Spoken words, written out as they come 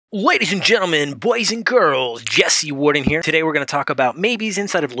Ladies and gentlemen, boys and girls, Jesse Warden here. Today we're going to talk about maybes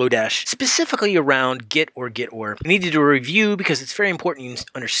inside of Lodash, specifically around getOr. We need to do a review because it's very important you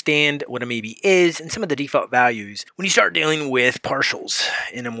understand what a maybe is and some of the default values when you start dealing with partials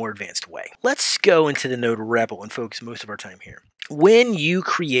in a more advanced way. Let's go into the node REPL and focus most of our time here. When you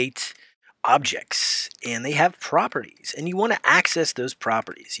create objects and they have properties and you want to access those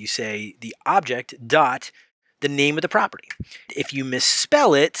properties, you say the object dot the name of the property. If you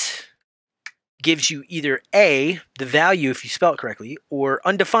misspell it, gives you either A, the value if you spell it correctly, or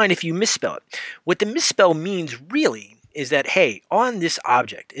undefined if you misspell it. What the misspell means really is that, hey, on this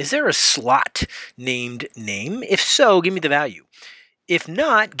object, is there a slot named name? If so, give me the value. If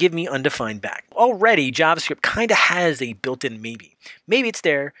not, give me undefined back. Already, JavaScript kind of has a built-in maybe. Maybe it's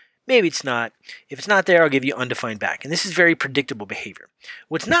there. Maybe it's not. If it's not there, I'll give you undefined back. And this is very predictable behavior.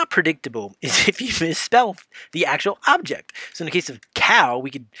 What's not predictable is if you misspell the actual object. So in the case of cow,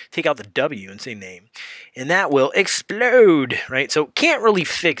 we could take out the W and say name. And that will explode, right? So can't really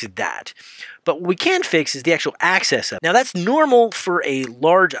fix that. But what we can fix is the actual access of it. Now that's normal for a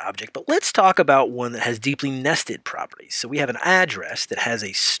large object, but let's talk about one that has deeply nested properties. So we have an address that has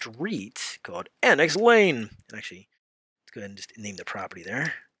a street called Annex Lane. And actually, let's go ahead and just name the property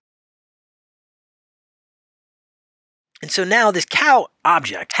there. And so now this cow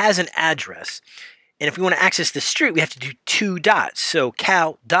object has an address. And if we want to access the street, we have to do two dots. So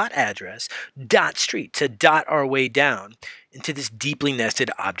cow.address dot street to dot our way down into this deeply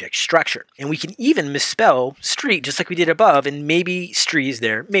nested object structure. And we can even misspell street just like we did above, and maybe street is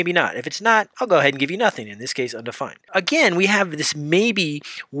there, maybe not. If it's not, I'll go ahead and give you nothing, in this case undefined. Again, we have this maybe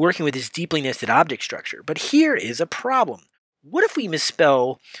working with this deeply nested object structure, but here is a problem. What if we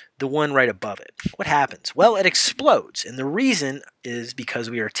misspell the one right above it? What happens? Well, it explodes. And the reason is because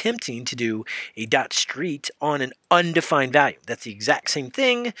we are attempting to do a dot street on an undefined value. That's the exact same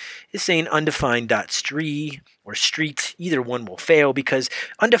thing as saying undefined dot street or street. Either one will fail because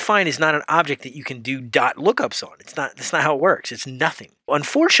undefined is not an object that you can do dot lookups on. That's not how it works. It's nothing.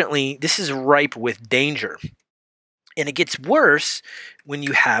 Unfortunately, this is ripe with danger. And it gets worse when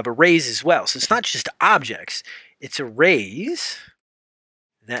you have arrays as well. So it's not just objects. It's arrays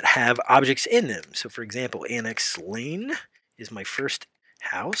that have objects in them. So for example, Annex Lane is my first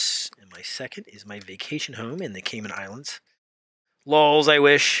house, and my second is my vacation home in the Cayman Islands. Lols, I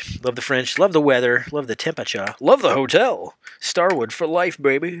wish. Love the French, love the weather, love the temperature, love the hotel. Starwood for life,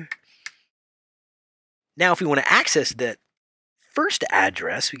 baby. Now if we want to access that first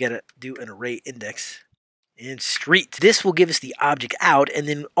address, we got to do an array index and street. This will give us the object out, and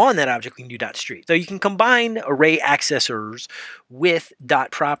then on that object we can do dot street. So you can combine array accessors with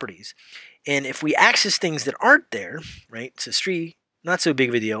dot properties. And if we access things that aren't there, right, so street, not so big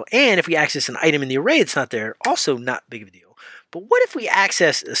of a deal. And if we access an item in the array that's not there, also not big of a deal. But what if we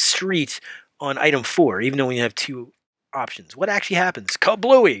access a street on item 4, even though we have two options? What actually happens?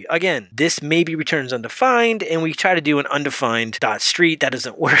 Kablooey! Again, this maybe returns undefined, and we try to do an undefined dot street. That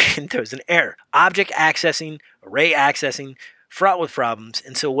doesn't work and throws an error. Object accessing, array accessing, fraught with problems.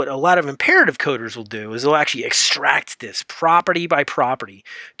 And so what a lot of imperative coders will do is they'll actually extract this property by property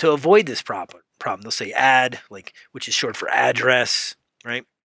to avoid this problem. They'll say add, like, which is short for address, right?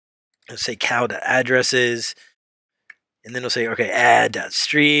 They'll say cow.addresses, and then they'll say, okay,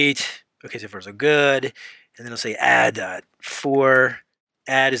 add.street. Okay, so far so good. And then it'll say add.for,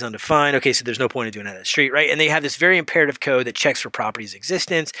 add is undefined. Okay, so there's no point in doing add street, right? And they have this very imperative code that checks for properties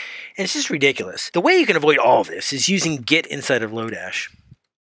existence, and it's just ridiculous. The way you can avoid all of this is using get inside of Lodash.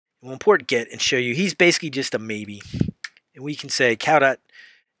 We'll import get and show you he's basically just a maybe. And we can say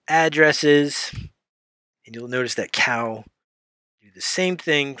cow.addresses, and you'll notice that cow do the same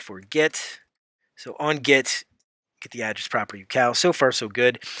thing for get. So on get the address property of cow. So far, so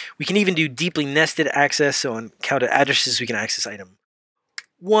good. We can even do deeply nested access. So on cow.addresses, we can access item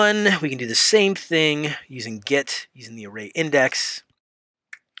 1. We can do the same thing using get, using the array index.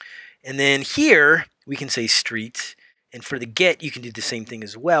 And then here, we can say street. And for the get, you can do the same thing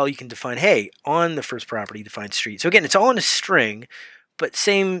as well. You can define, hey, on the first property, define street. So again, it's all in a string, but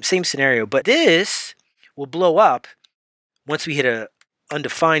same scenario. But this will blow up once we hit a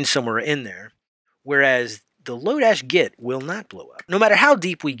undefined somewhere in there. Whereas the Lodash get will not blow up. No matter how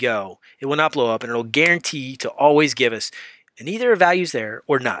deep we go, it will not blow up, and it'll guarantee to always give us an either a value's there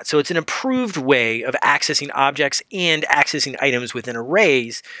or not. So it's an improved way of accessing objects and accessing items within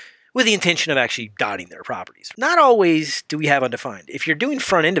arrays with the intention of actually dotting their properties. Not always do we have undefined. If you're doing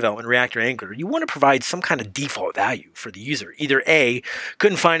front-end development in React or Angular, you want to provide some kind of default value for the user. Either A,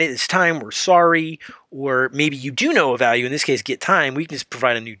 couldn't find it this time, we're sorry, or maybe you do know a value, in this case get time, we can just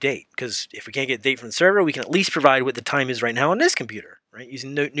provide a new date. Because if we can't get a date from the server, we can at least provide what the time is right now on this computer. right?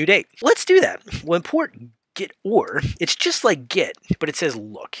 Using new date. Let's do that. We'll import getOr. It's just like get, but it says,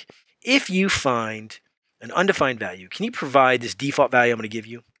 look, if you find an undefined value, can you provide this default value I'm going to give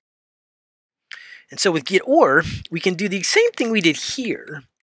you? And so with getOr, we can do the same thing we did here.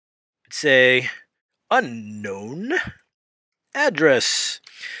 Say unknown address.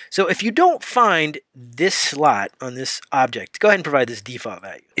 So if you don't find this slot on this object, go ahead and provide this default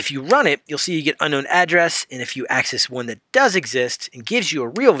value. If you run it, you'll see you get unknown address, and if you access one that does exist and gives you a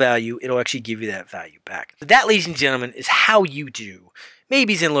real value, it'll actually give you that value back. So that, ladies and gentlemen, is how you do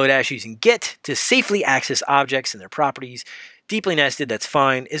maybes in Lodash using get to safely access objects and their properties. Deeply nested, that's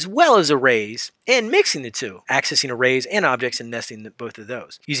fine, as well as arrays, and mixing the two, accessing arrays and objects and nesting both of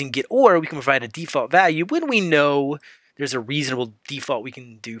those. Using getOr, we can provide a default value when we know there's a reasonable default we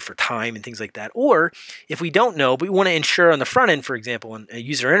can do for time and things like that. Or if we don't know, but we want to ensure on the front end, for example, in a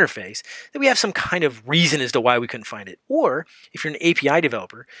user interface, that we have some kind of reason as to why we couldn't find it. Or if you're an API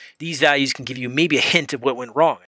developer, these values can give you maybe a hint of what went wrong.